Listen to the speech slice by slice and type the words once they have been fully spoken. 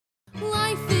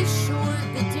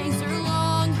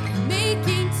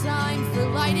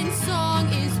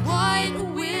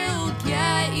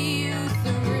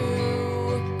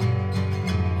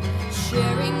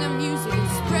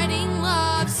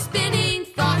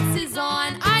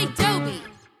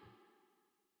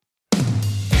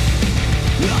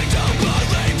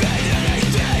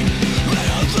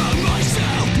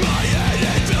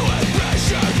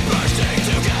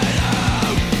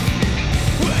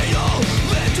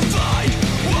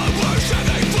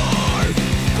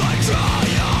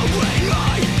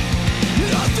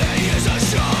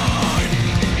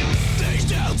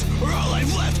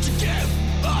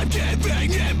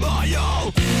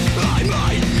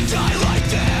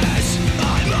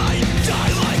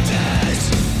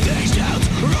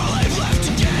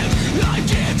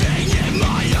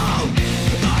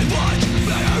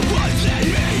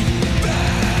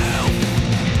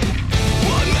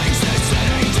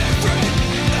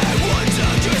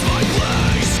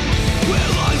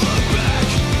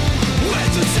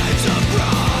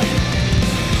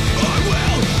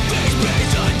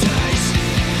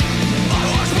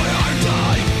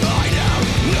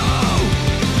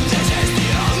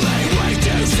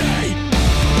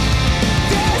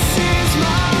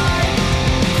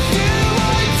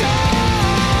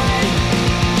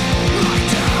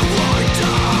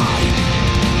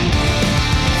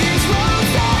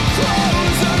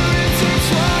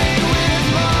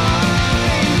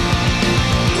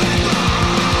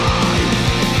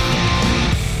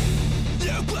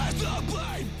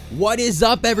What is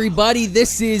up, everybody?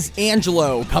 This is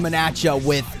Angelo coming at you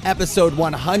with episode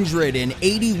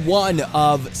 181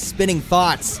 of Spinning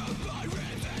Thoughts.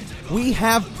 We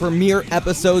have premiere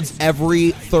episodes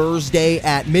every Thursday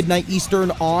at midnight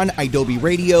Eastern on Adobe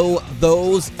Radio.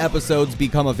 Those episodes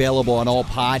become available on all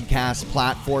podcast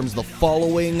platforms the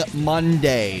following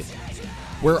Monday.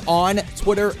 We're on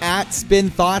Twitter at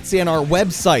Spin Thoughts, and our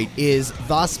website is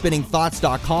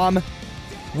thespinningthoughts.com.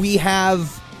 We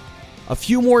have a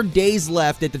few more days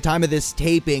left at the time of this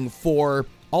taping for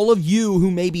all of you who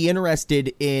may be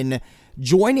interested in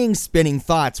joining Spinning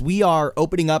Thoughts. We are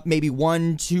opening up maybe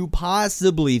 1, 2,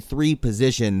 possibly 3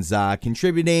 positions,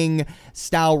 contributing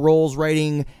style roles,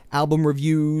 writing album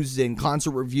reviews and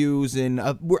concert reviews, and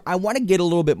I want to get a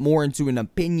little bit more into an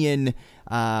opinion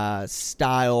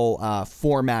style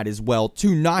format as well,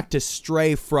 too, not to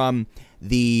stray from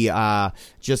the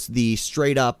just the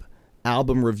straight up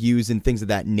album reviews and things of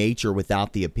that nature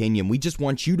without the opinion. We just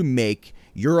want you to make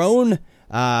your own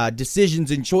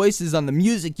decisions and choices on the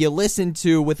music you listen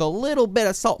to with a little bit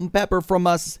of salt and pepper from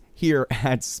us here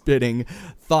at Spinning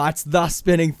Thoughts.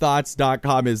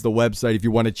 TheSpinningThoughts.com is the website if you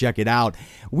want to check it out.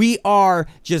 We are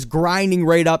just grinding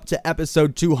right up to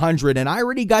episode 200, and I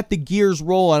already got the gears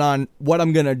rolling on what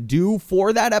I'm going to do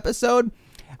for that episode.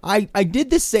 I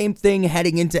did the same thing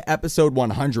heading into episode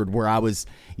 100 where I was,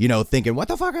 thinking, what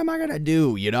the fuck am I going to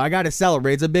do? I got to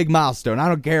celebrate. It's a big milestone. I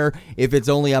don't care if it's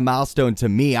only a milestone to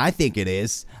me. I think it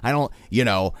is. I don't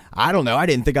know. I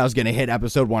didn't think I was going to hit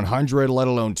episode 100, let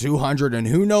alone 200, and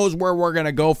who knows where we're going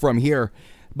to go from here.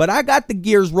 But I got the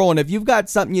gears rolling. If you've got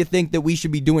something you think that we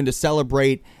should be doing to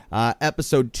celebrate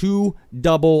episode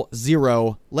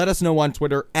 200, let us know on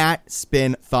Twitter at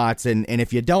Spin Thoughts. And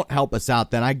if you don't help us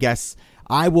out, then I guess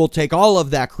I will take all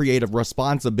of that creative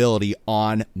responsibility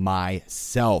on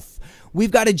myself.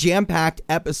 We've got a jam-packed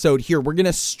episode here. We're going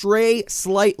to stray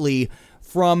slightly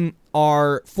from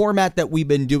our format that we've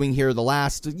been doing here the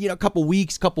last, couple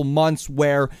weeks, couple months,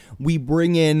 where we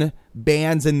bring in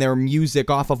bands and their music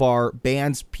off of our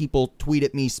Bands People Tweet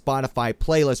at Me Spotify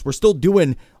playlist. We're still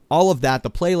doing all of that,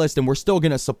 the playlist, and we're still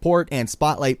going to support and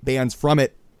spotlight bands from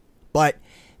it. But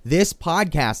this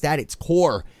podcast at its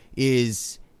core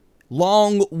is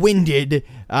long-winded,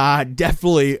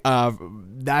 definitely,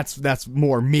 that's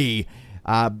more me,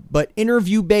 but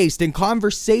interview-based and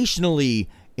conversationally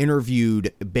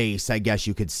interviewed-based, I guess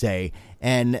you could say.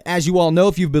 And as you all know,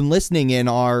 if you've been listening in,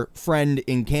 our friend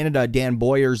in Canada, Dan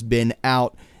Boyer's been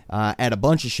out at a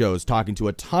bunch of shows talking to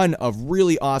a ton of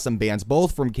really awesome bands,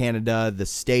 both from Canada, the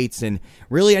States, and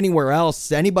really anywhere else.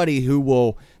 Anybody who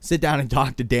will sit down and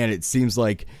talk to Dan, it seems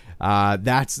like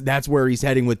that's where he's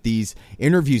heading with these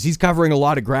interviews. He's covering a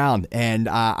lot of ground, and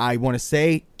I want to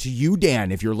say to you,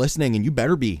 Dan, if you're listening, and you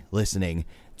better be listening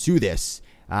to this,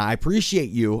 I appreciate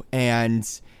you, and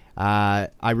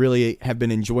I really have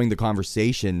been enjoying the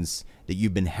conversations that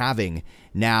you've been having.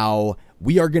 Now,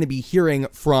 we are going to be hearing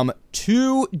from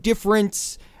 2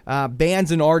 different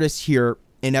bands and artists here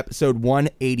in episode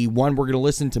 181. We're going to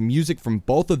listen to music from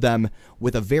both of them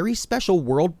with a very special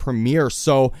world premiere.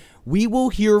 So we will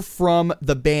hear from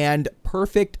the band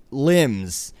Perfect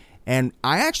Limbs. And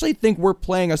I actually think we're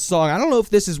playing a song. I don't know if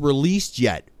this is released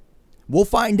yet. We'll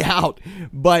find out.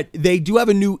 But they do have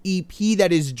a new EP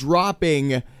that is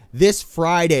dropping this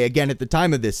Friday, again, at the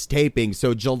time of this taping.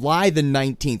 So July the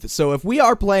 19th. So if we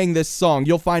are playing this song,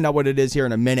 you'll find out what it is here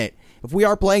in a minute. If we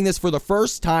are playing this for the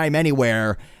first time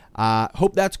anywhere,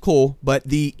 hope that's cool, but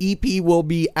the EP will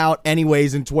be out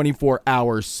anyways in 24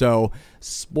 hours, so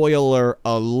spoiler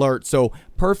alert. So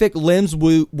Perfect Limbs,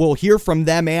 we'll hear from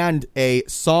them and a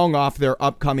song off their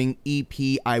upcoming EP,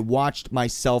 I Watched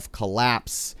Myself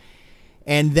Collapse.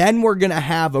 And then we're going to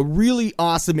have a really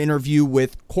awesome interview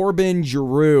with Corbin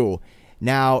Giroux.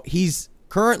 Now, he's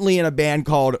currently in a band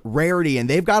called Rarity, and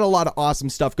they've got a lot of awesome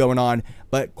stuff going on,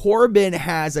 but Corbin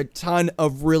has a ton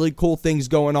of really cool things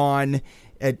going on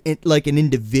at like an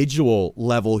individual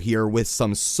level here with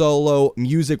some solo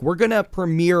music. We're going to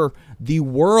premiere the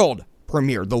world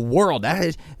premiere. The world.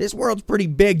 This world's pretty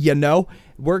big,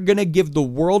 We're going to give the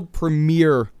world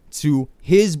premiere to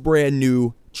his brand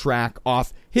new track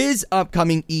off his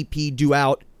upcoming EP due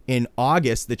out in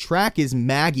August. The track is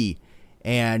Maggie,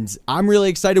 and I'm really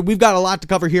excited. We've got a lot to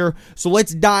cover here, so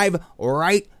let's dive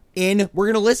right in. We're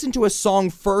going to listen to a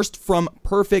song first from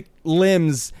Perfect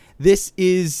Limbs. This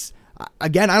is,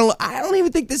 again, I don't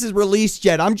even think this is released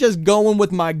yet. I'm just going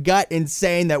with my gut and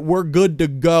saying that we're good to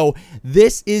go.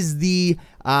 This is the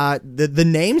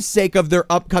namesake of their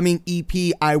upcoming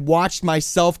EP, I Watched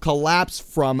Myself Collapse,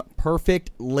 from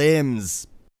Perfect Limbs.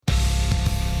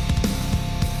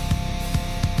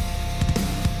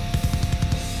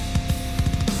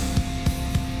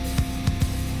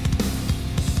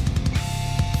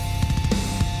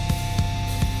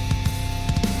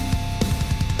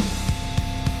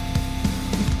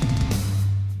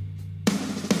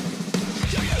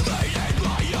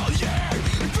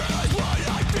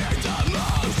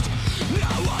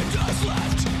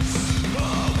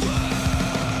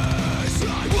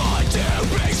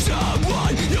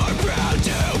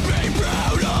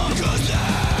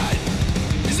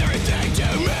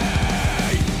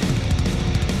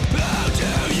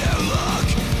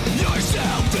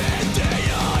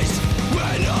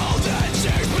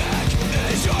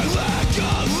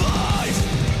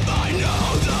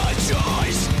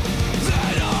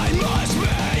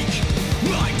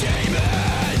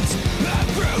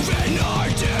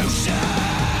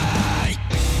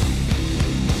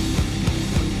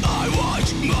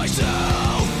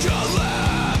 myself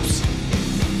collapse.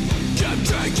 Kept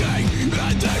drinking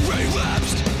and then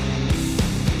relapsed.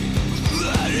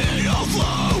 Let it all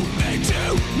flow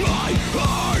into my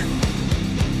heart.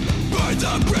 Burn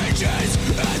the bridges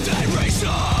and then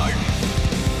restart.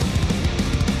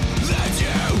 That's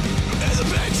you in the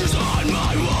pictures on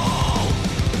my wall.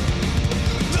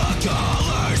 The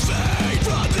colors fade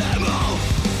from them all.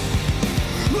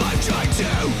 I'm trying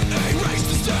to erase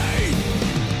the stain.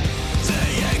 The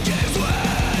ink gives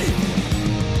way,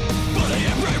 but the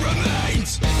imprint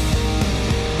remains.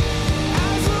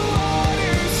 As the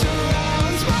water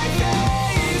surrounds my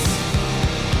face,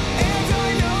 and I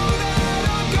know that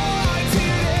I'm gone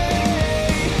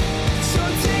today. So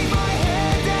take my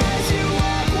hand as you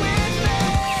walk with me.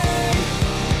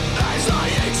 As I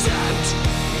accept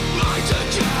my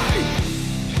decay.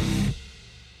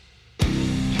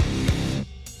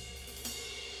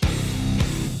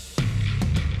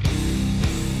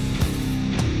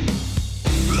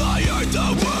 I heard the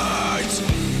words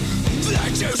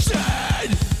that you said.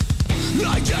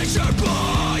 I guess you're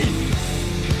blind.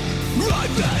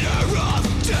 I'm better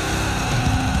off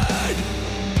dead.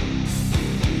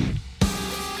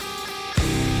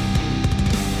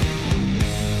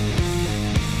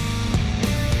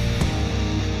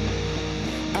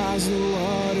 As the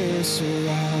water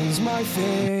surrounds my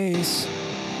face,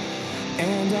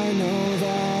 and I know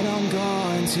that I'm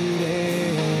gone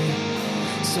today.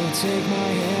 So take my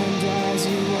hand as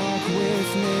you walk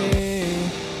with me.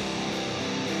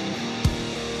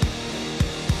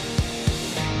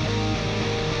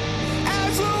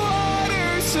 As the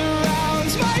water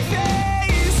surrounds my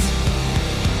face,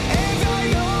 and I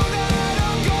know that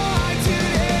I'm gone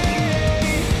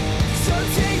today. So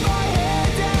take my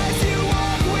hand as you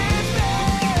walk with me.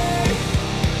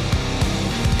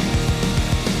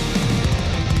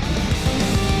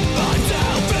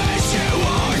 Unselfish you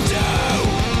are too.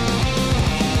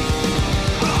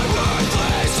 I'm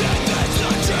worthless and that's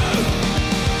not true.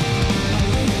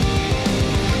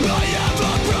 I have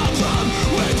a problem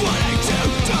with wanting to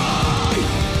die,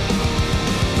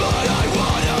 but I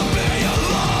wanna be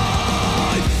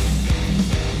alive.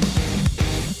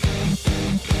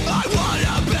 I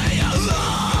wanna be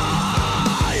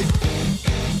alive.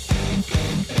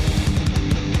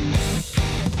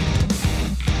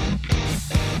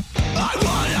 I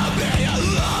wanna be alive.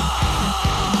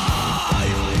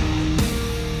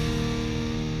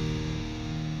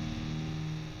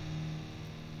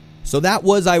 So that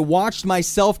was I Watched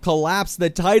Myself Collapse, the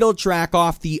title track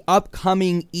off the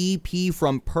upcoming EP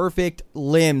from Perfect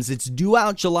Limbs. It's due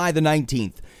out July the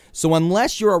 19th. So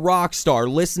unless you're a rock star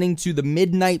listening to the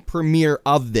midnight premiere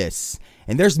of this,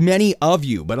 and there's many of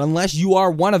you, but unless you are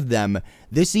one of them,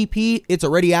 this EP, it's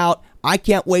already out. I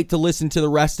can't wait to listen to the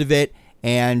rest of it,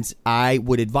 and I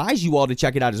would advise you all to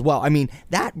check it out as well. I mean,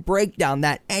 that breakdown,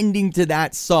 that ending to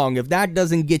that song, if that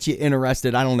doesn't get you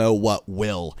interested, I don't know what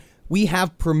will. We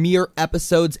have premiere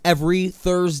episodes every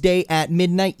Thursday at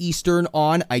midnight Eastern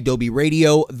on Adobe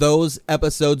Radio. Those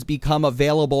episodes become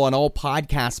available on all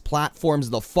podcast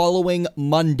platforms the following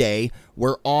Monday.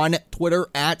 We're on Twitter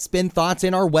at Spin Thoughts,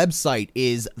 and our website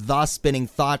is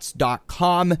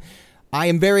thespinningthoughts.com. I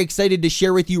am very excited to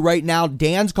share with you right now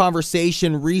Dan's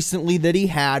conversation recently that he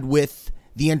had with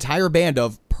the entire band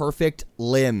of Perfect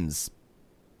Limbs.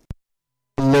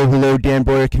 Hello, Dan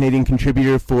Boyer, Canadian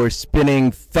contributor for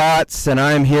Spinning Thoughts, and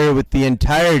I'm here with the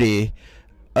entirety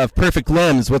of Perfect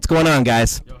Limbs. What's going on,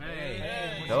 guys?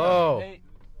 Hello.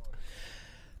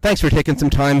 Thanks for taking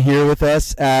some time here with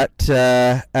us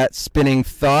at Spinning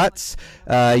Thoughts.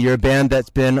 You're a band that's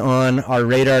been on our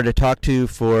radar to talk to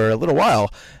for a little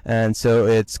while, and so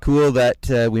it's cool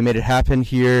that we made it happen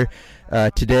here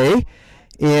today.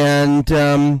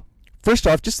 And first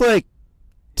off, just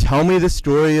tell me the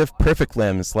story of Perfect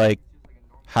Limbs.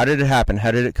 How did it happen?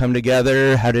 How did it come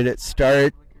together? How did it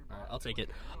start? I'll take it.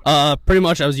 Pretty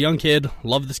much, I was a young kid,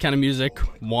 loved this kind of music,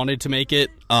 wanted to make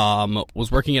it,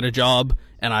 was working at a job,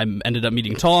 and I ended up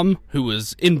meeting Tom, who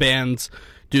was in bands,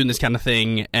 doing this kind of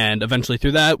thing, and eventually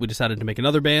through that, we decided to make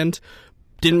another band.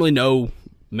 Didn't really know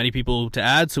many people to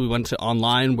add, so we went to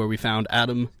online where we found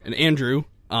Adam and Andrew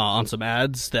on some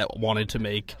ads that wanted to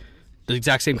make the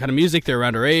exact same kind of music. They're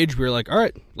around our age. We were like, all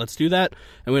right, let's do that.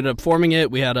 And we ended up forming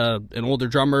it. We had an older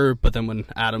drummer, but then when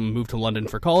Adam moved to London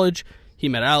for college, he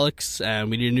met Alex, and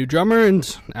we needed a new drummer,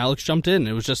 and Alex jumped in.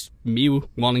 It was just me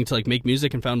wanting to make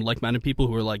music and found like-minded people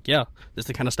who were like, yeah, this is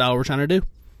the kind of style we're trying to do.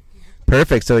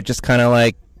 Perfect. So it just kind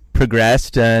of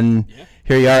progressed, and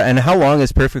here you are. And how long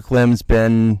has Perfect Limbs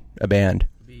been a band?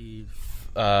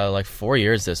 It'll be 4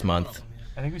 years this month.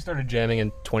 I think we started jamming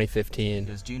in 2015. It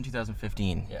was June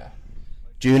 2015. Yeah.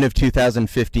 June of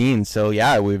 2015. So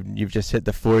yeah, you've just hit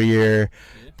the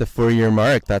 4-year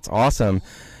mark. That's awesome.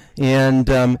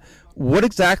 And what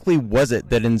exactly was it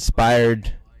that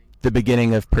inspired the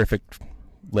beginning of Perfect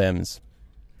Limbs?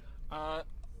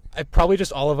 Probably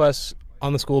just all of us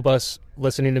on the school bus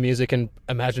listening to music and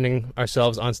imagining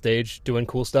ourselves on stage doing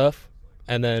cool stuff.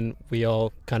 And then we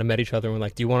all kind of met each other and were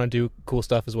like, do you want to do cool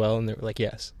stuff as well? And they were like,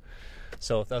 yes.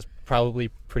 So that's probably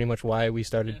pretty much why we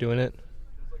started doing it.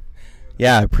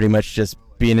 Yeah, pretty much just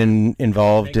being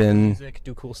involved in music,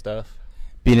 do cool stuff.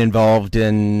 Being involved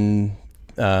in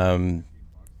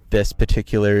this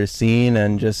particular scene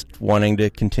and just wanting to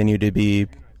continue to be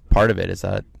part of it. Is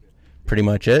that pretty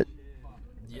much it?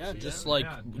 Yeah, just like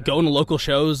going to local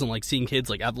shows and like seeing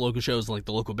kids like at the local shows and like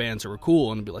the local bands that were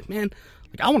cool and be like, man,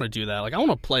 like I want to do that. Like I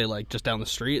want to play like just down the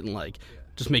street and like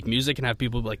just make music and have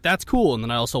people be like, that's cool. And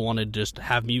then I also wanted to just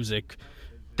have music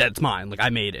that's mine. Like I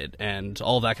made it, and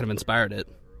all of that kind of inspired it.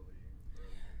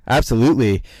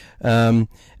 Absolutely. And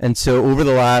so over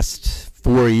the last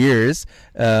 4 years,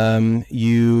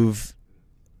 you've,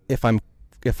 if I'm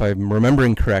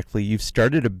remembering correctly, you've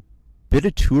started a bit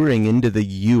of touring into the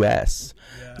U.S.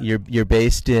 Yeah. You're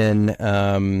based in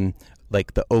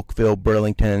like the Oakville,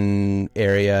 Burlington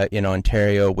area in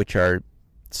Ontario, which are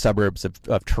suburbs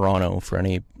of Toronto for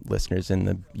any listeners in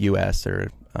the U.S. or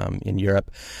in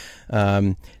Europe.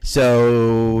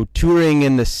 So touring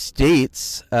in the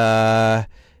States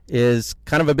is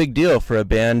kind of a big deal for a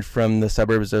band from the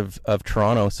suburbs of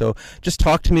Toronto. So just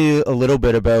talk to me a little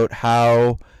bit about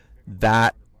how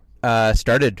that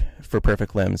started for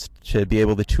Perfect Limbs to be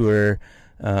able to tour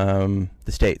the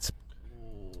States.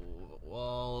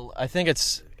 Well, I think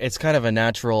it's kind of a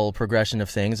natural progression of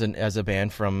things, and as a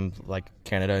band from like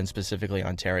Canada and specifically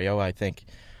Ontario, I think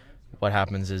what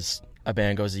happens is a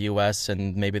band goes to the U.S.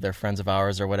 and maybe they're friends of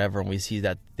ours or whatever, and we see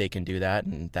that they can do that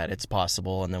and that it's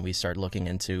possible, and then we start looking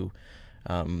into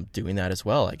doing that as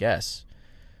well, I guess.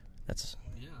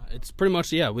 It's pretty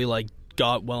much, we like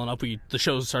got well enough. The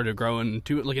shows started growing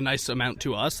to like a nice amount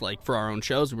to us, like for our own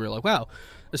shows. We were like, wow,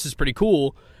 this is pretty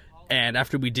cool. And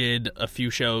after we did a few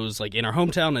shows like in our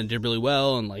hometown and did really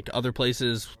well, and like other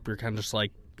places, we were kind of just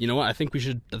like, you know what, I think we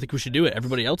should do it.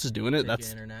 Everybody else is doing it.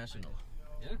 That's international.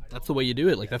 That's the way you do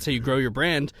it. Like that's how you grow your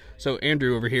brand. So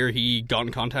Andrew over here, he got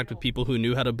in contact with people who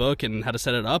knew how to book and how to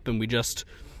set it up, and we just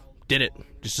did it.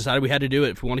 Just decided we had to do it.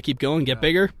 If we want to keep going, get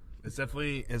bigger. It's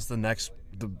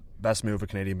the best move a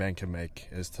Canadian band can make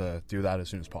is to do that as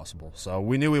soon as possible. So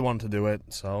we knew we wanted to do it.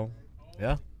 So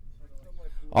yeah.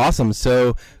 Awesome.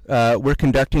 So we're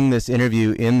conducting this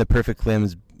interview in the Perfect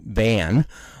Limbs van,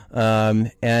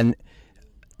 and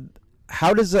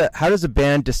how does a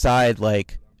band decide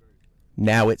like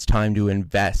now it's time to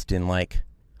invest in like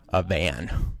a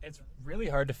van? It's really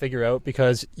hard to figure out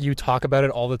because you talk about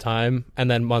it all the time, and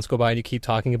then months go by and you keep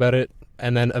talking about it,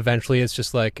 and then eventually it's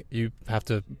just like you have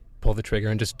to pull the trigger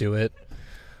and just do it.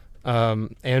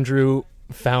 Andrew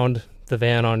found the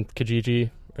van on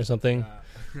Kijiji or something.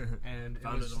 And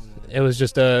it was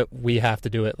just we have to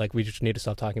do it. Like we just need to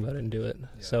stop talking about it and do it. Yeah.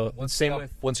 So once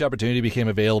the opportunity became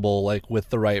available, like with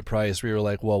the right price, we were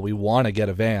like, well, we want to get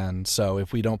a van. So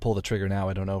if we don't pull the trigger now,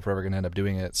 I don't know if we're ever going to end up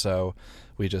doing it. So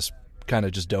we just kind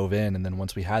of just dove in, and then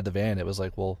once we had the van, it was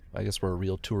like, well, I guess we're a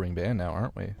real touring band now,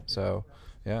 aren't we? So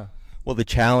yeah. Well, the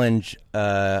challenge,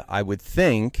 I would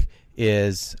think,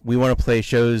 is we want to play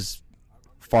shows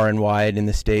far and wide in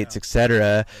the States,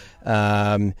 etc.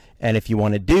 And if you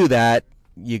want to do that,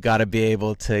 you got to be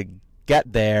able to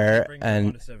get there. Bring and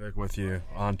Honda Civic with you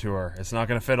on tour. It's not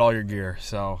going to fit all your gear.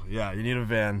 So yeah, you need a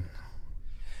van.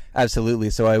 Absolutely.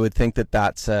 So I would think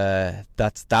that's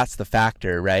the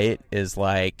factor, right? Is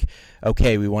like,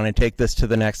 okay, we want to take this to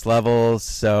the next level,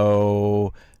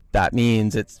 so that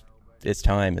means it's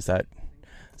time. Is that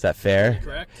fair?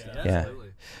 Correct. Yeah.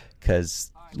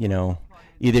 Because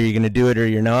either you're going to do it or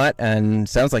you're not, and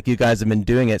sounds like you guys have been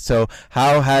doing it. So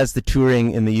how has the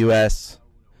touring in the U.S.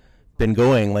 been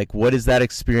going? Like, what is that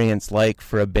experience like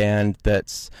for a band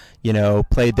that's,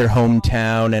 played their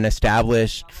hometown and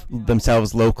established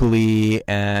themselves locally,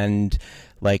 and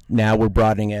like now we're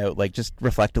broadening out? Like, just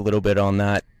reflect a little bit on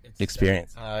that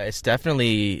experience. It's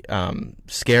definitely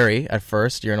scary at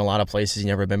first. You're in a lot of places you've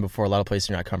never been before, a lot of places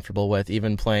you're not comfortable with,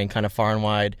 even playing kind of far and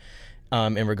wide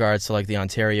in regards to like the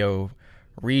Ontario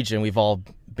region. We've all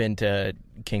been to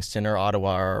Kingston or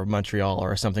Ottawa or Montreal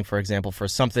or something, for example, for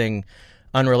something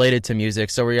unrelated to music.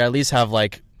 So we at least have a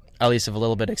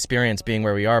little bit of experience being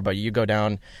where we are. But you go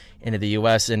down into the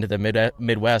U.S., into the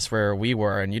Midwest where we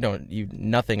were, and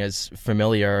nothing is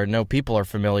familiar. No people are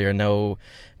familiar. No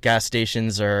gas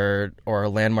stations or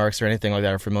landmarks or anything like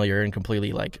that are familiar, and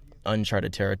completely like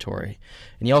uncharted territory.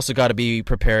 And you also got to be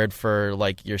prepared for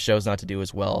like your shows not to do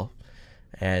as well,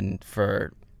 and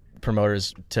for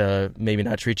promoters to maybe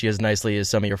not treat you as nicely as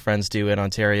some of your friends do in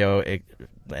Ontario,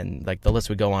 and like the list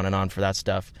would go on and on for that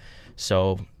stuff.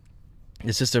 So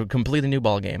it's just a completely new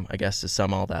ball game, I guess, to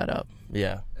sum all that up.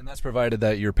 Yeah. And that's provided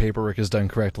that your paperwork is done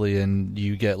correctly and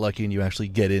you get lucky and you actually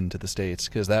get into the States,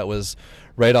 because that was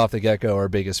right off the get-go our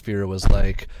biggest fear was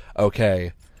like,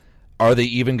 okay, are they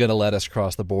even going to let us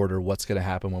cross the border? What's going to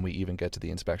happen when we even get to the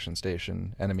inspection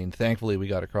station? And I mean, thankfully we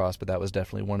got across, but that was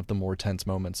definitely one of the more tense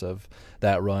moments of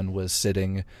that run, was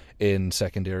sitting in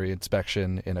secondary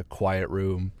inspection in a quiet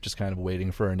room, just kind of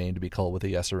waiting for our name to be called with a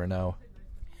yes or a no.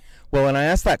 Well, and I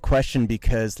asked that question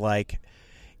because, like,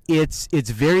 it's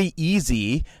very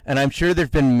easy, and I'm sure there've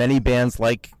been many bands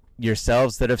like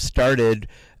yourselves that have started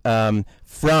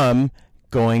from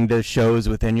going to shows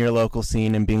within your local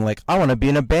scene and being like, I want to be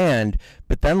in a band.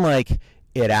 But then, like,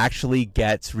 it actually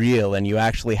gets real, and you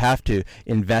actually have to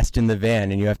invest in the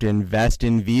van, and you have to invest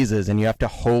in visas, and you have to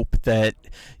hope that,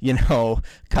 you know,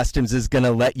 customs is going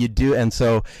to let you do. And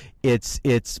so it's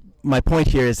my point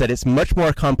here is that it's much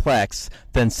more complex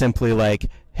than simply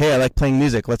like, hey, I like playing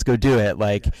music, let's go do it.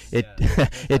 Like,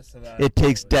 it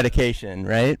takes dedication,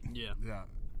 right? Yeah.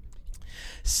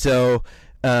 So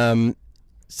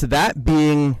so that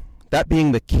being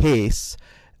the case,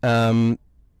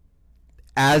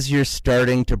 as you're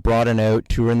starting to broaden out,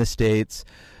 tour in the States,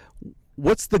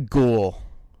 what's the goal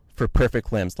for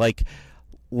Perfect Limbs?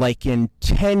 Like in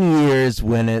 10 years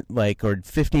when it, like, or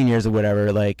 15 years or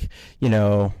whatever, like, you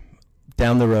know,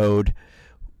 down the road,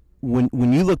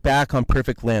 when you look back on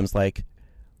Perfect Limbs, like,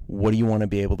 what do you want to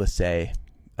be able to say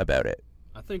about it?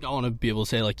 I think I want to be able to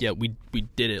say, like, yeah, we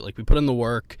did it. Like, we put in the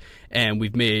work, and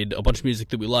we've made a bunch of music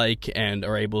that we like, and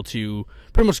are able to,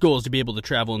 pretty much goal is to be able to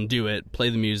travel and do it, play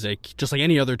the music, just like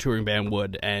any other touring band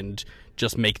would, and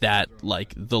just make that,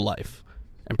 like, the life.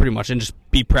 And pretty much, and just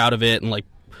be proud of it, and, like,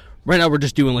 right now we're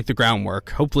just doing, like, the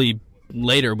groundwork. Hopefully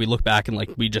later we look back and,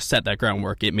 like, we just set that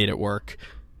groundwork, it made it work.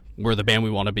 We're the band we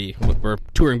want to be. We're a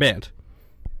touring band.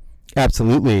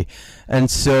 Absolutely. And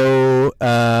so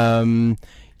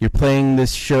you're playing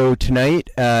this show tonight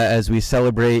as we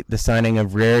celebrate the signing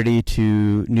of Rarity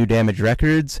to New Damage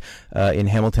Records in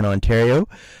Hamilton, Ontario.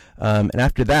 And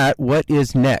after that, what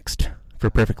is next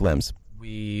for Perfect Limbs?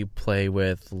 We play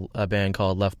with a band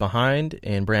called Left Behind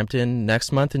in Brampton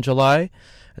next month in July.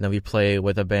 And then we play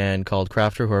with a band called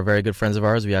Crafter, who are very good friends of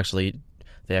ours. They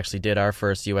actually did our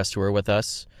first U.S. tour with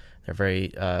us. They're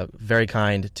very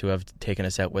kind to have taken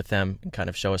us out with them and kind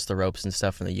of show us the ropes and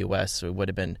stuff in the U.S. So it would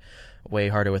have been way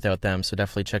harder without them. So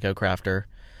definitely check out Crafter.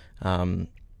 And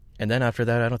then after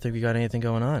that, I don't think we got anything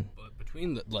going on. But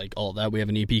between all that, we have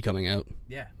an EP coming out.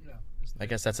 Yeah. I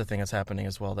guess that's the thing that's happening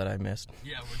as well that I missed.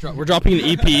 Yeah, we're dropping an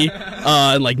EP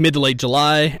in like mid to late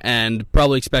July, and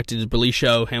probably expected a release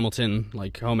show, Hamilton,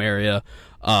 like home area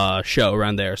show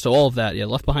around there. So all of that, yeah,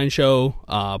 Left Behind show,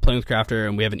 playing with Crafter,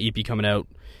 and we have an EP coming out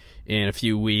in a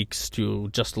few weeks to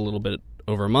just a little bit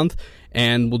over a month,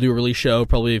 and we'll do a release show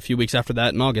probably a few weeks after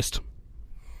that in August.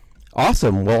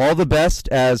 Awesome. Well, all the best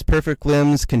as Perfect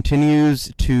Limbs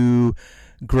continues to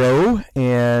grow.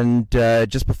 And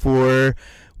just before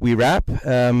we wrap,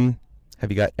 have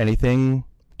you got anything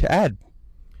to add?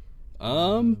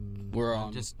 We're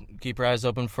on. Just keep your eyes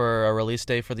open for a release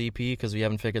date for the EP, because we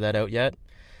haven't figured that out yet.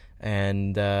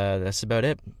 And that's about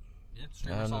it.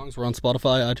 Stream songs. We're on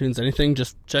Spotify, iTunes, anything.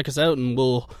 Just check us out, and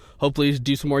we'll hopefully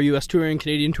do some more U.S. touring,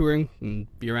 Canadian touring, and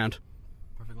be around.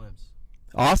 Perfect Limbs.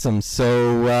 Awesome.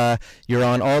 So you're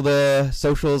on all the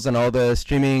socials and all the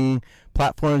streaming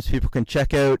platforms. People can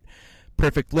check out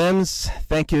Perfect Limbs.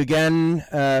 Thank you again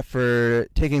for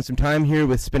taking some time here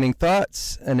with Spinning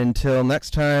Thoughts. And until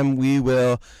next time, we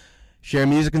will share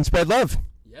music and spread love.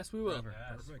 Yes, we will.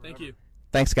 Thank you.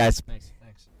 Thanks, guys. Thanks.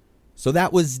 So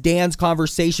that was Dan's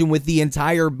conversation with the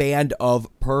entire band of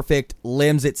Perfect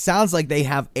Limbs. It sounds like they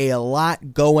have a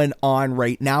lot going on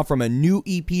right now, from a new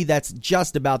EP that's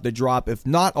just about to drop, if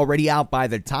not already out by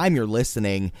the time you're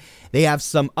listening. They have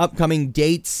some upcoming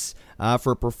dates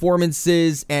for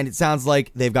performances, and it sounds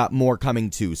like they've got more coming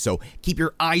too. So keep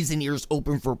your eyes and ears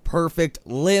open for Perfect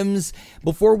Limbs.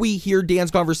 Before we hear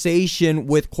Dan's conversation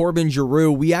with Corbin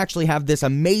Giroux, we actually have this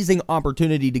amazing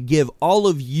opportunity to give all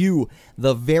of you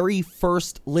the very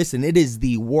first listen. It is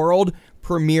the world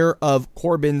premiere of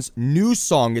Corbin's new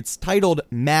song. It's titled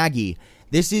Maggie.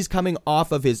 This is coming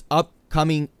off of his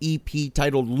upcoming EP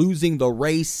titled Losing the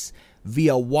Race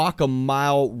via Walk a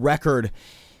Mile Record.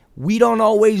 We don't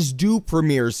always do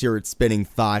premieres here at Spinning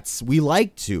Thoughts. We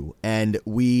like to, and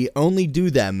we only do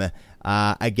them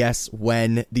I guess,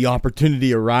 when the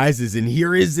opportunity arises. And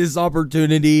here is this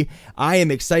opportunity. I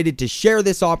am excited to share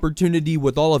this opportunity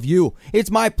with all of you.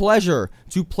 It's my pleasure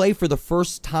to play for the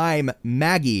first time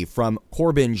Maggie from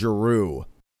Corbin Giroux.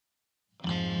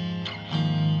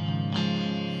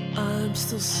 I'm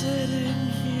still sitting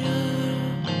here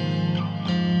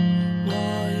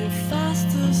while you're fast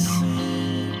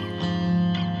asleep.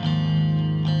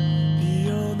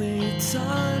 The only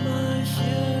time I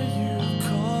hear you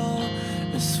call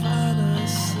is when I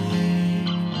sleep.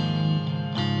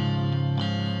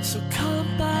 So come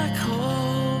back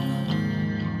home.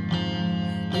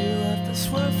 You left this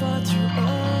world far too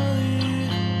early.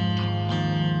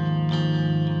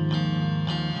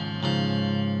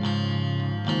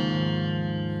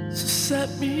 So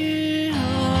set me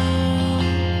on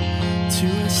to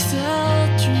a still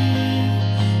dream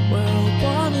where I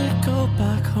wanna go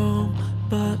back home,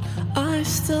 but I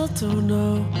still don't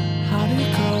know how to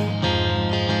go.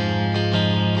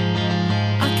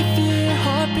 I can feel your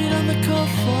heartbeat on the cold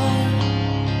floor.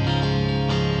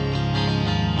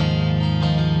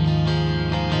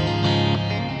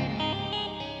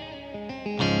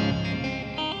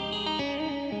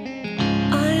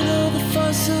 I know the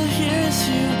fun still hears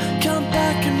you. Come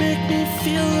back and make me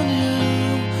feel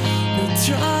new. The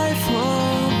drive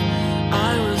home,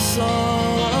 I was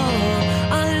all alone.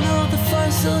 I know the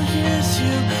fun still hears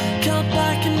you. Come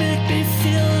back and make me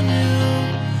feel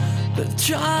new. The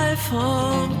drive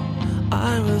home,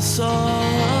 I was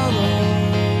all alone.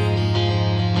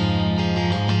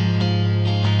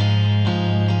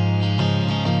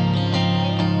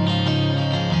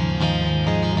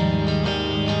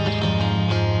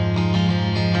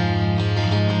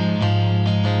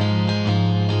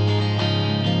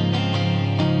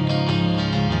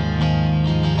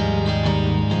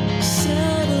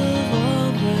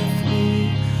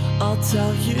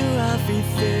 Tell you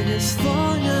everything as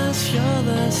long as you're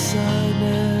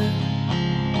listening.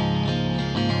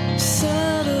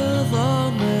 Sit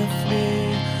along with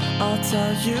me. I'll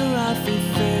tell you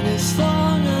everything as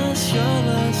long as you're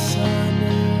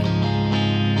listening.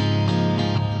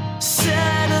 Sit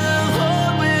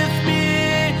along with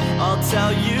me. I'll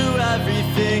tell you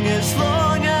everything as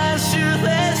long as you're listening.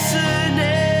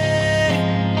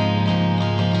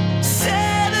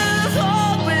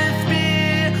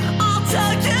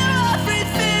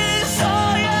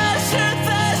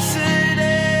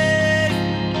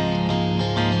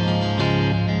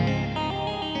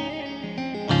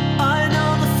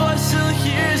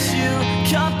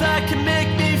 Come back and make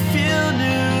me feel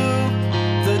new.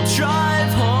 The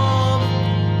drive home,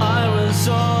 I was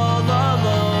all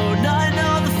alone. I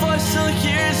know the voice still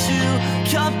hears you.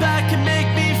 Come back and make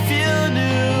me feel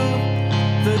new.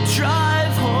 The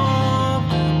drive home,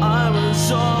 I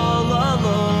was all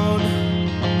alone.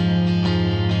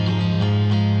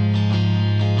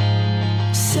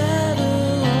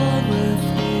 Settle on with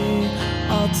me,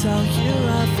 I'll tell you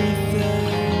everything.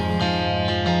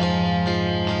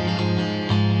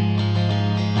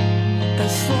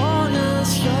 As long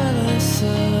as you're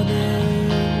listening.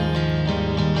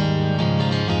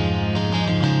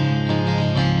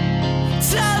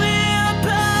 Tell me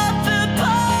about the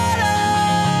bottom.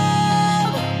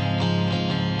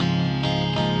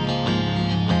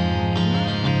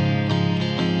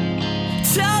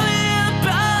 Tell me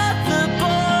about the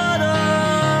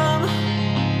bottom.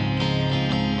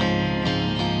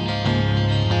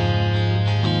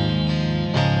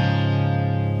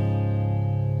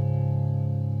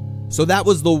 So that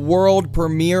was the world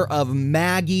premiere of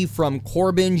Maggie from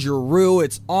Corbin Giroux.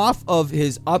 It's off of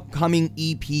his upcoming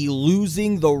EP,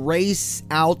 Losing the Race,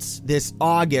 out this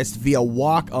August via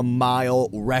Walk a Mile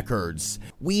Records.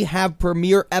 We have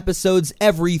premiere episodes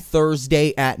every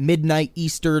Thursday at midnight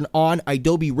Eastern on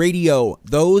Adobe Radio.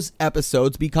 Those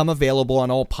episodes become available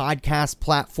on all podcast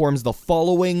platforms the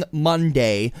following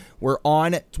Monday. We're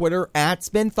on Twitter at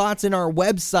Spin Thoughts, and our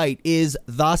website is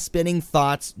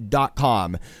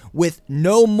thespinningthoughts.com. With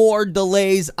no more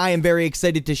delays, I am very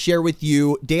excited to share with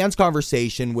you Dan's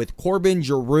conversation with Corbin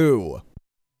Giroux.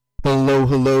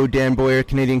 Hello, Dan Boyer,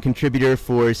 Canadian contributor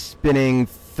for Spinning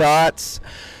Thoughts.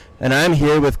 And I'm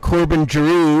here with Corbin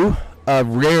Giroux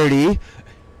of Rarity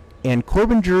and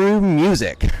Corbin Giroux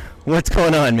Music. What's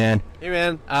going on, man? Hey,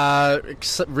 man.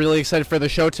 Really excited for the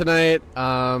show tonight.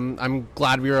 I'm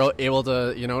glad we were able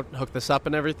to, hook this up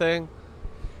and everything.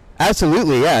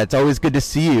 Absolutely, yeah. It's always good to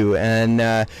see you.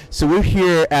 And so we're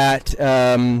here at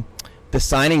the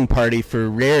signing party for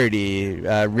Rarity.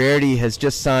 Rarity has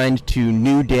just signed to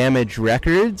New Damage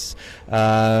Records,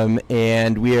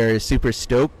 and we are super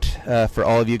stoked for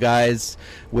all of you guys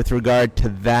with regard to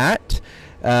that.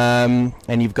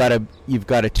 and you've got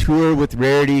a tour with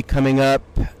Rarity coming up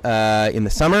in the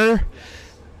summer.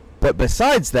 But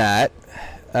besides that,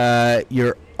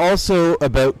 you're also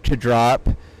about to drop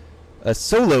a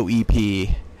solo EP.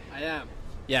 I am.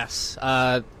 Yes.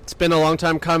 It's been a long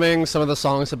time coming. Some of the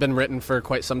songs have been written for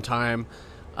quite some time.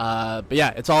 But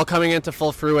yeah, it's all coming into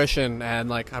full fruition, and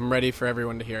like I'm ready for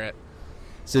everyone to hear it.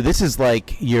 So this is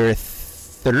like your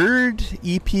third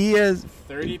EP as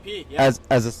third EP, yeah.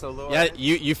 as a solo. Yeah, artist?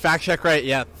 you fact check right.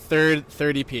 Yeah, third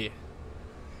EP.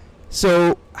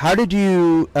 So how did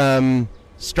you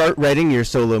start writing your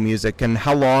solo music, and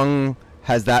how long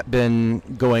has that been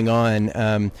going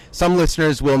on? Some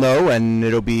listeners will know, and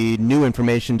it'll be new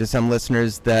information to some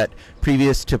listeners, that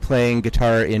previous to playing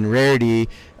guitar in Rarity,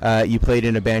 you played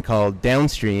in a band called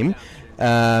Downstream.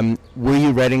 Were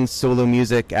you writing solo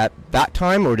music at that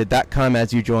time, or did that come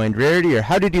as you joined Rarity, or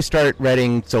how did you start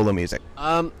writing solo music?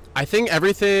 I think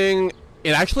everything,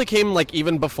 it actually came like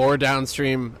even before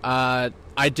Downstream.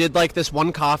 I did like this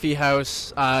one coffee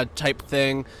house type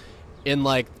thing in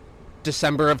like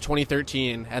December of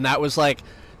 2013, and that was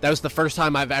the first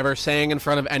time I've ever sang in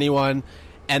front of anyone,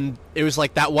 and it was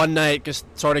like that one night just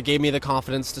sort of gave me the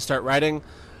confidence to start writing.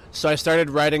 So I started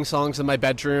writing songs in my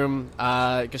bedroom,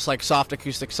 just like soft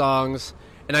acoustic songs,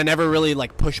 and I never really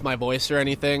like pushed my voice or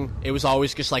anything. It was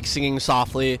always just like singing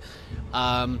softly,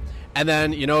 and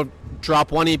then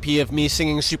drop one EP of me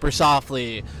singing super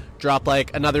softly, drop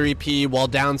like another EP while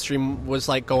Downstream was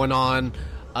like going on,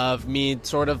 of me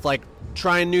sort of like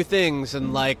trying new things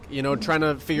and like trying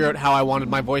to figure out how I wanted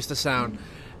my voice to sound,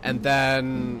 and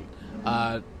then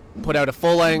put out a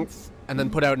full length, and then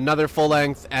put out another full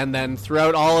length, and then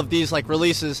throughout all of these like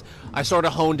releases, I sort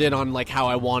of honed in on like how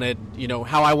I wanted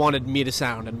me to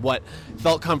sound and what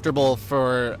felt comfortable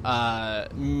for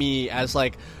me as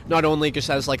like not only just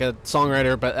as like a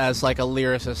songwriter but as like a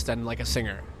lyricist and like a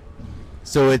singer.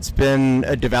 So it's been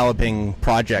a developing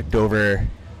project over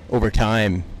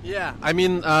time. Yeah, I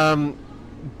mean,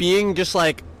 being just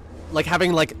like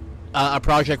having like a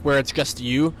project where it's just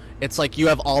you, it's like you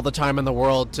have all the time in the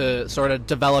world to sort of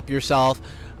develop yourself,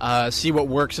 see what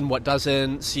works and what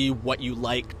doesn't, see what you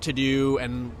like to do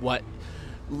and what,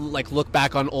 like, look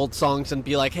back on old songs and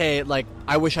be like, hey, like,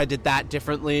 I wish I did that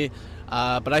differently.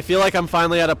 But I feel like I'm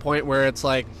finally at a point where it's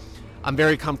like I'm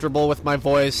very comfortable with my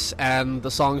voice and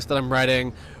the songs that I'm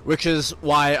writing, which is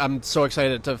why I'm so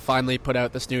excited to finally put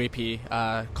out this new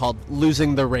EP called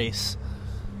Losing the Race.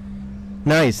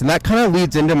 Nice, and that kind of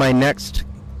leads into my next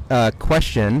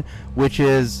question, which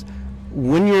is,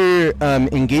 when you're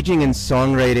engaging in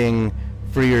songwriting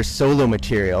for your solo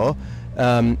material,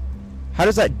 how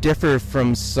does that differ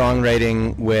from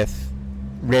songwriting with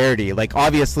Rarity? Like,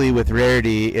 obviously with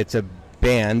Rarity, it's a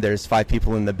band, there's 5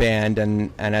 people in the band,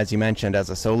 and as you mentioned, as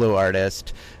a solo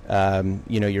artist,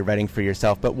 you're writing for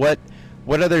yourself. But what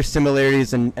other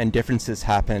similarities and differences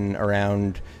happen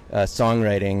around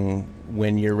songwriting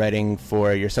when you're writing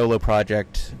for your solo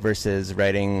project versus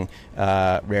writing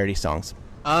Rarity songs?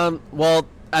 Well,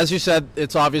 as you said,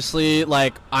 it's obviously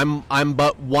like I'm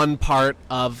but one part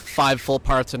of 5 full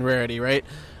parts in Rarity, right?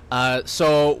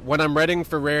 So when I'm writing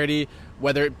for Rarity,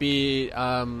 whether it be,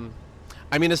 I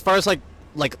mean, as far as like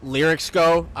lyrics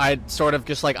go, I sort of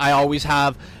just like, I always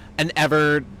have an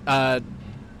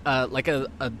like a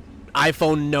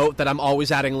iPhone note that I'm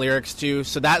always adding lyrics to.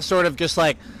 So that sort of just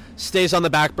like stays on the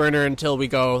back burner until we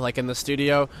go like in the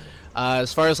studio.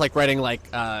 As far as like writing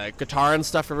like guitar and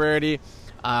stuff for Rarity,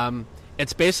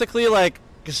 it's basically like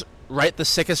just write the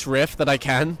sickest riff that I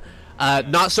can.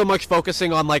 Not so much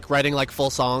focusing on like writing like full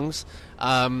songs,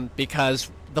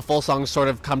 because the full songs sort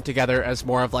of come together as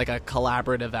more of like a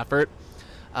collaborative effort.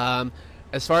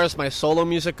 As far as my solo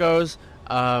music goes,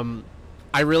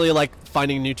 I really like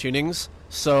finding new tunings.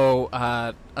 So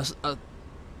a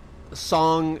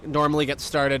song normally gets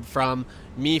started from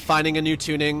me finding a new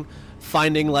tuning,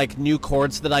 finding like new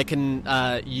chords that I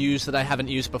can use that I haven't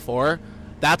used before.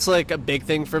 That's like a big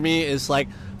thing for me, is like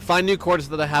find new chords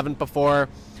that I haven't before,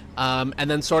 and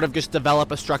then sort of just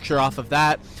develop a structure off of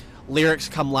that. Lyrics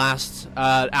come last,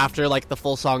 after like the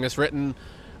full song is written.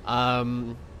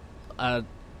 A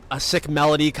sick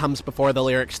melody comes before the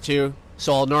lyrics too.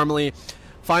 So I'll normally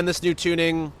find this new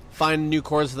tuning, find new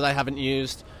chords that I haven't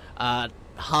used,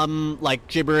 hum like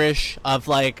gibberish of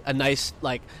like a nice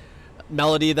like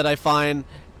melody that I find,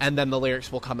 and then the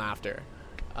lyrics will come after.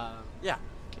 Yeah.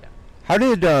 How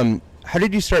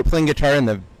did you start playing guitar in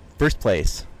the first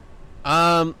place?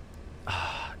 Well,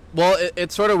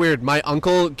 it's sort of weird. My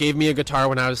uncle gave me a guitar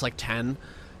when I was like 10.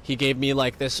 He gave me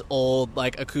like this old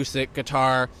like acoustic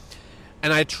guitar,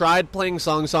 and I tried playing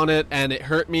songs on it and it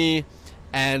hurt me,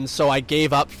 and so I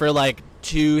gave up for like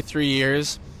 2-3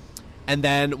 years. And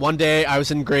then one day I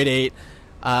was in grade 8.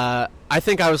 I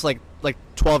think I was like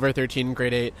 12 or 13 in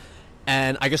grade 8.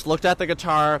 And I just looked at the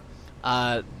guitar.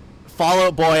 Fall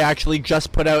Out Boy actually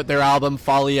just put out their album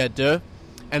Folie à Deux.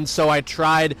 And so I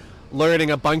tried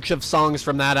learning a bunch of songs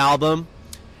from that album.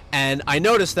 And I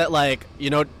noticed that, like, you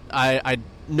know, I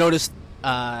noticed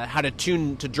how to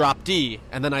tune to drop D.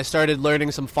 And then I started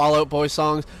learning some Fall Out Boy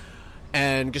songs.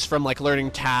 And just from, like,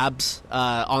 learning tabs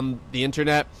on the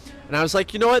internet. And I was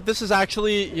like, you know what, this is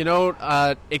actually, you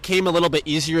know, it came a little bit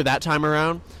easier that time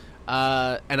around.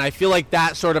 And I feel like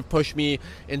that sort of pushed me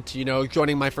into, you know,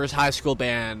 joining my first high school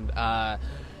band,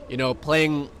 you know,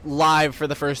 playing live for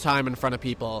the first time in front of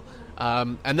people.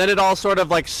 And then it all sort of,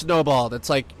 like, snowballed. It's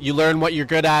like you learn what you're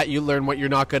good at, you learn what you're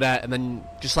not good at, and then,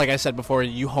 just like I said before,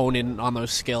 you hone in on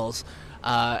those skills.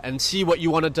 And see what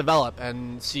you want to develop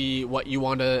and see what you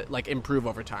want to, like, improve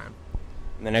over time.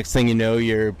 And the next thing you know,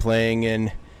 you're playing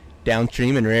in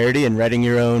Downstream and Rarity and writing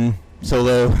your own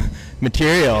solo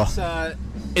material.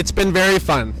 It's been very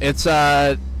fun. It's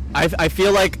I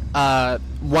feel like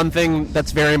one thing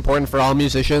that's very important for all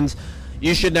musicians,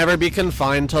 you should never be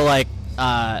confined to, like,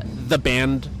 the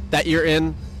band that you're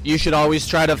in. You should always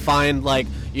try to find, like,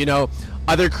 you know,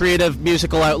 other creative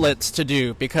musical outlets to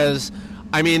do, because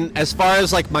I mean, as far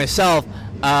as myself,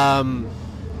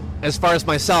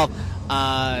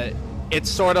 it's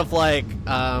sort of like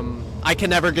I can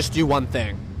never just do one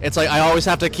thing. It's like I always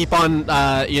have to keep on,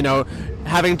 you know,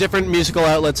 having different musical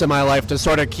outlets in my life to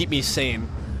sort of keep me sane.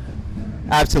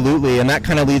 Absolutely, and that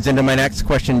kind of leads into my next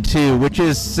question too, which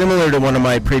is similar to one of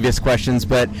my previous questions,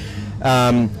 but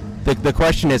the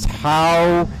question is,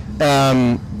 how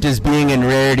does being in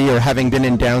Rarity or having been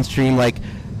in Downstream, like,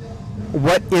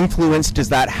 what influence does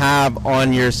that have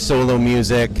on your solo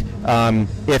music,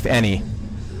 if any?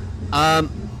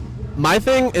 My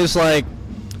thing is like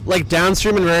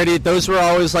Downstream and Rarity, those were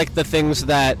always like the things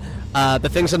that the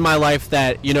things in my life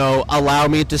that, you know, allow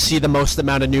me to see the most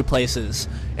amount of new places.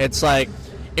 It's like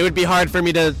it would be hard for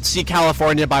me to see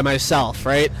California by myself,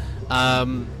 right?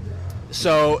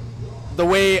 So the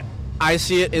way I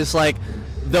see it is like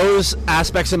those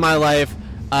aspects in my life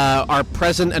are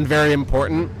present and very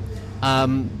important.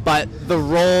 But the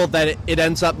role that it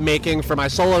ends up making for my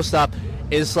solo stuff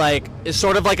is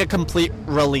sort of like a complete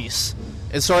release.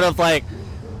 It's sort of like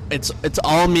it's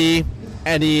all me.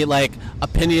 Any like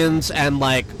opinions and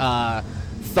like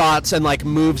thoughts and like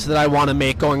moves that I want to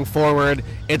make going forward,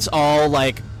 it's all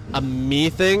like a me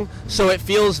thing. So it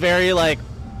feels very like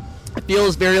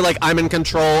I'm in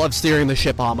control of steering the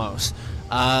ship almost,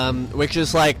 which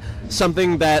is like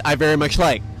something that I very much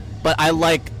like. But I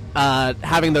like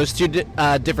having those two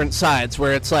different sides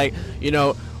where it's like, you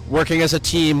know, working as a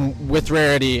team with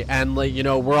Rarity and, like, you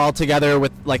know, we're all together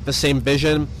with like the same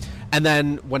vision. And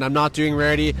then when I'm not doing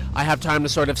Rarity, I have time to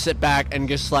sort of sit back and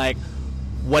just like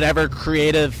whatever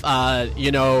creative,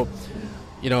 you know,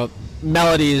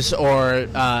 melodies or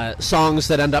songs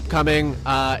that end up coming.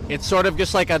 It's sort of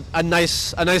just like a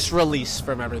nice release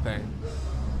from everything.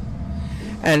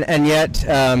 And yet,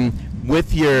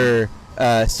 with your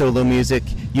solo music,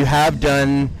 you have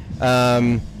done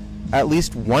at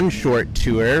least one short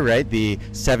tour, right? The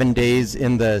 7 Days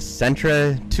in the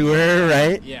Centra tour,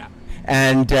 right? Yeah.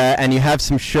 And you have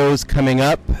some shows coming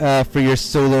up for your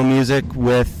solo music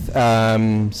with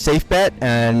Safe Bet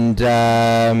and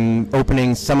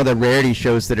opening some of the Rarity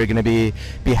shows that are going to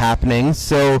be happening.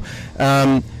 So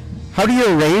how do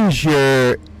you arrange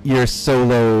your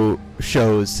solo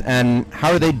shows, and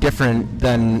how are they different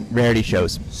than Rarity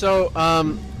shows? So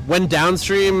when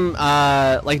Downstream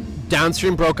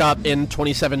broke up in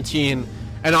 2017,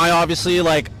 and I obviously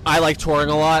I like touring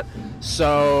a lot,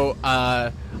 so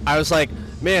I was like,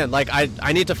 man, like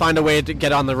I need to find a way to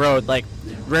get on the road. Like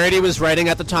Rarity was writing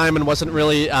at the time and wasn't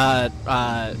really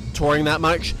touring that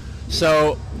much,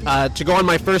 so to go on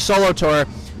my first solo tour,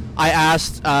 I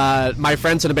asked my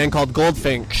friends in a band called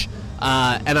Goldfinch,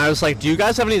 and I was like, do you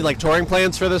guys have any like touring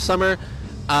plans for this summer?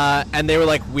 And they were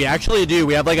like, we actually do.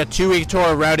 We have like a 2-week tour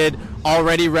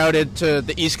already routed to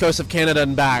the east coast of Canada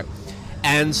and back.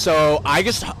 And so I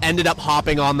just ended up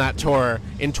hopping on that tour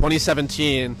in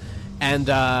 2017. And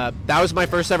that was my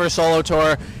first ever solo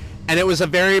tour. And it was a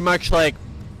very much like,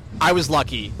 I was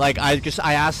lucky. Like I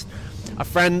asked a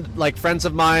friend, like friends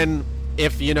of mine,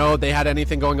 if, you know, they had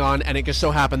anything going on, and it just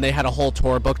so happened they had a whole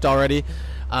tour booked already.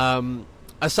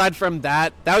 Aside from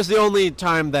that, that was the only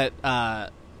time that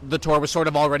the tour was sort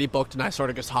of already booked and I sort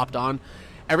of just hopped on.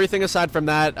 Everything aside from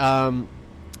that,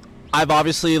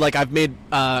 I've made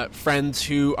friends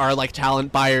who are like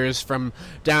talent buyers from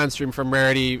Downstream, from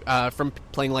Rarity, from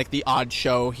playing like the odd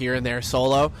show here and there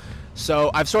solo.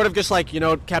 So I've sort of just like,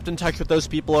 kept in touch with those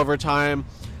people over time.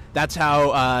 That's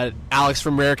how Alex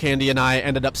from Rare Candy and I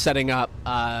ended up setting up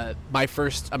my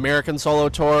first American solo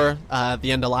tour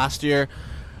the end of last year.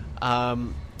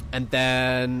 And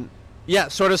then,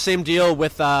 sort of same deal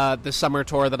with the summer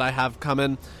tour that I have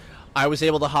coming. I was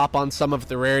able to hop on some of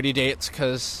the Rarity dates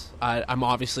because I'm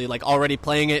obviously like already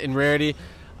playing it in Rarity.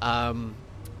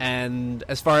 And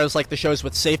as far as like the shows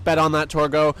with Safe Bet on that tour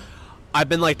go, I've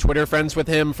been like Twitter friends with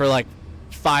him for like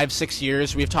 5-6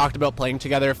 years. We've talked about playing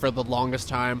together for the longest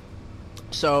time.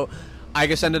 So I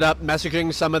just ended up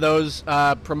messaging some of those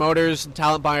promoters and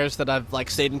talent buyers that I've like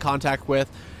stayed in contact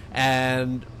with,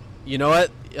 and you know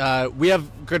what? We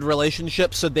have good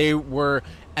relationships, so they were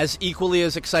as equally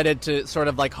as excited to sort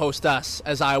of like host us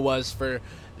as I was for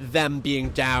them being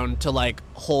down to like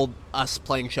hold us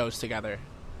playing shows together.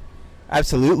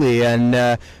 Absolutely,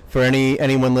 and for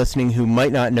anyone listening who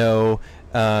might not know,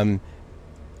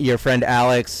 your friend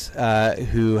Alex,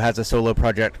 who has a solo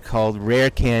project called Rare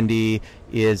Candy,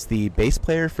 is the bass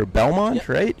player for Belmont, Yep.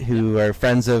 right? Who are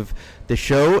friends of the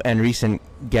show and recent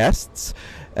guests.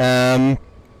 And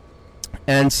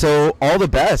so, all the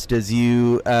best as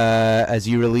you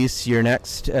release your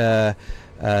next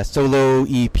solo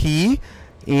EP,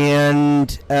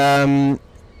 and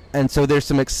so there's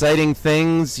some exciting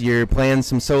things. You're playing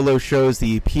some solo shows.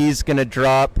 The EP's going to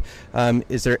drop.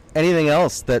 Is there anything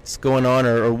else that's going on,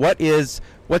 or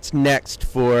what's next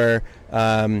for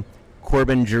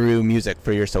Corbin Giroux music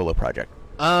for your solo project?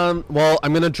 Well,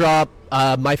 I'm going to drop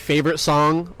my favorite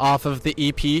song off of the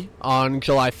EP on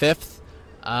July 5th.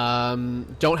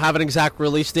 Don't have an exact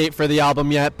release date for the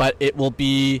album yet, but it will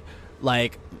be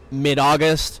like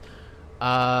mid-August.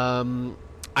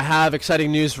 I have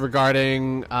exciting news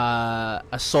regarding a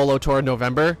solo tour in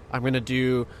November. I'm going to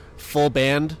do full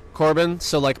band Corbin,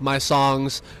 so like my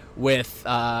songs with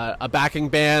a backing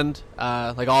band.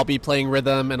 Like I'll be playing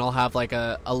rhythm, and I'll have like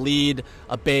a lead,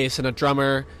 a bass, and a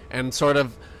drummer, and sort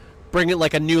of bring it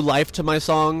like a new life to my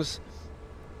songs.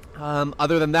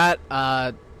 Other than that,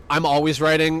 I'm always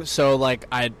writing, so like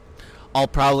I'll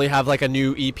probably have like a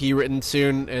new EP written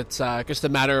soon. It's just a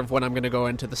matter of when I'm going to go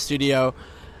into the studio.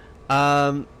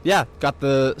 Got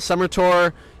the summer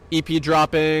tour, EP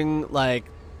dropping like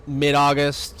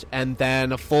mid-August, and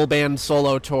then a full band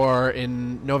solo tour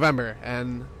in November,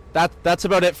 and that's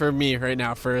about it for me right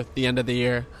now for the end of the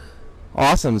year.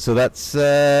 Awesome. So that's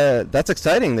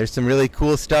exciting. There's some really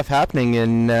cool stuff happening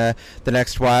in the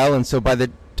next while, and so by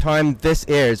the time this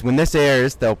airs, when this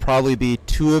airs, there'll probably be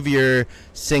 2 of your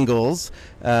singles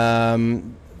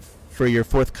for your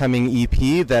forthcoming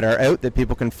EP that are out that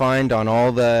people can find on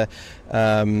all the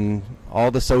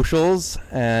socials,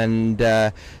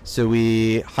 and so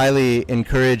we highly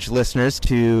encourage listeners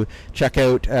to check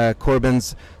out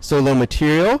Corbin's solo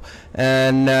material.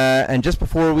 And just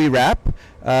before we wrap,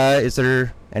 is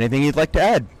there anything you'd like to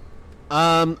add?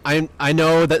 I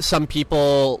know that some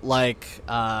people like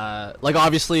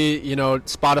obviously,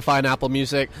 Spotify and Apple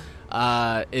Music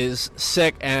is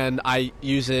sick, and I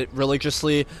use it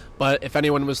religiously, but if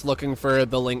anyone was looking for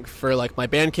the link for like my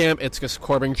Bandcamp, it's just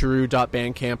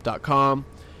corbingiroux.bandcamp.com.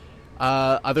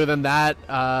 Other than that,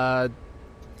 I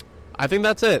think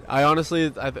that's it. I honestly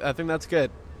think that's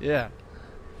good. Yeah.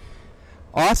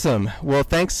 Awesome. Well,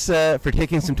 thanks for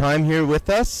taking some time here with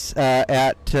us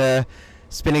at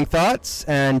Spinning Thoughts.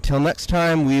 And till next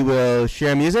time, we will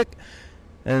share music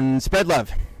and spread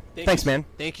love. Thanks, man.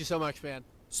 Thank you so much, man.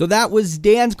 So that was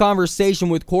Dan's conversation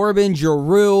with Corbin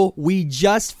Giroux. We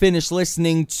just finished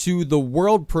listening to the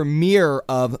world premiere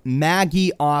of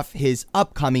Maggie off his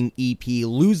upcoming EP,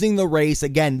 Losing the Race.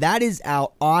 Again, that is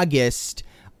out August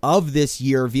of this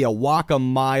year via Walk a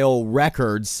Mile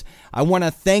Records. I want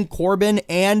to thank Corbin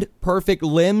and Perfect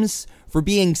Limbs for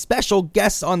being special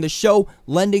guests on the show,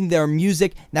 lending their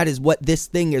music. That is what this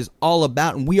thing is all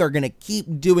about, and we are going to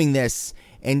keep doing this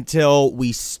until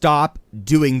we stop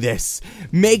doing this.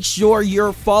 Make sure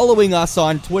you're following us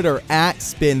on Twitter at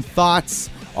Spin Thoughts.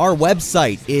 Our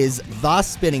website is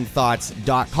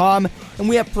thespinningthoughts.com, and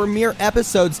we have premiere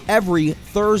episodes every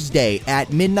Thursday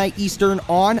at midnight Eastern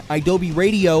on Adobe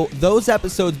Radio. Those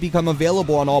episodes become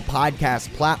available on all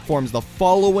podcast platforms the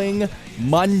following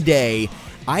Monday.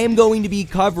 I am going to be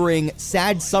covering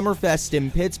Sad Summerfest in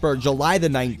Pittsburgh, July the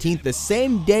 19th, the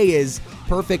same day as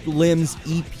Perfect Limbs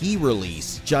EP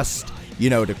release. Just,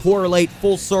 to correlate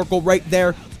full circle right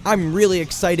there. I'm really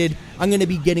excited. I'm going to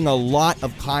be getting a lot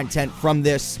of content from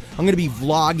this. I'm going to be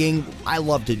vlogging. I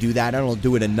love to do that. I don't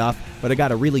do it enough, but I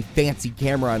got a really fancy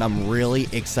camera, and I'm really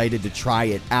excited to try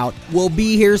it out. We'll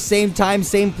be here same time,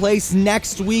 same place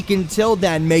next week. Until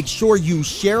then, make sure you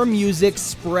share music,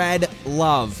 spread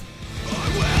love. I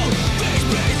will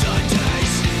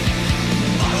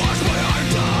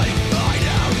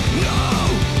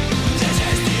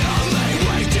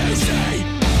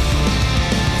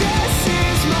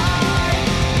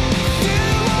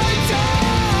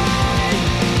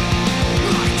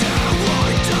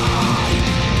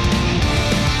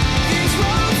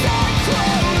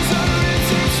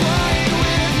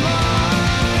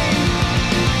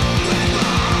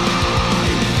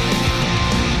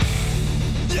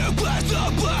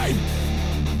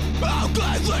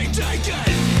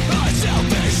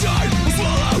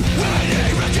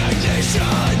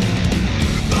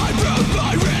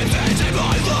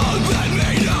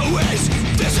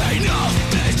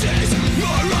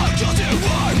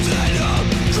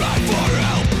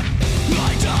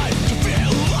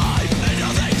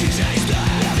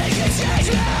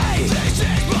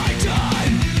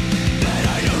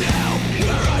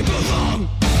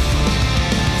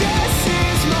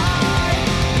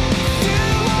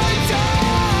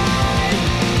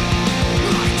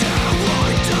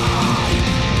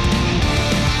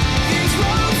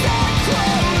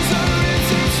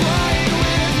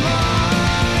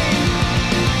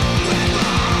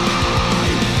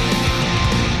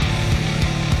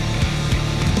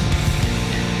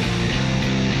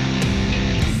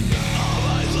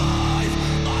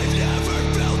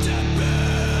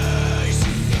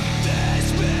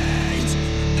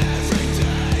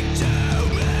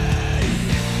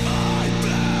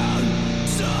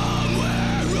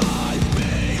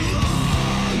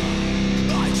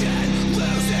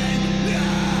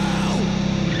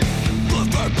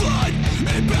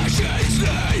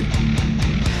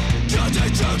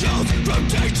struggles from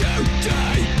day to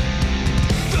day.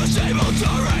 The same old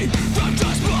story.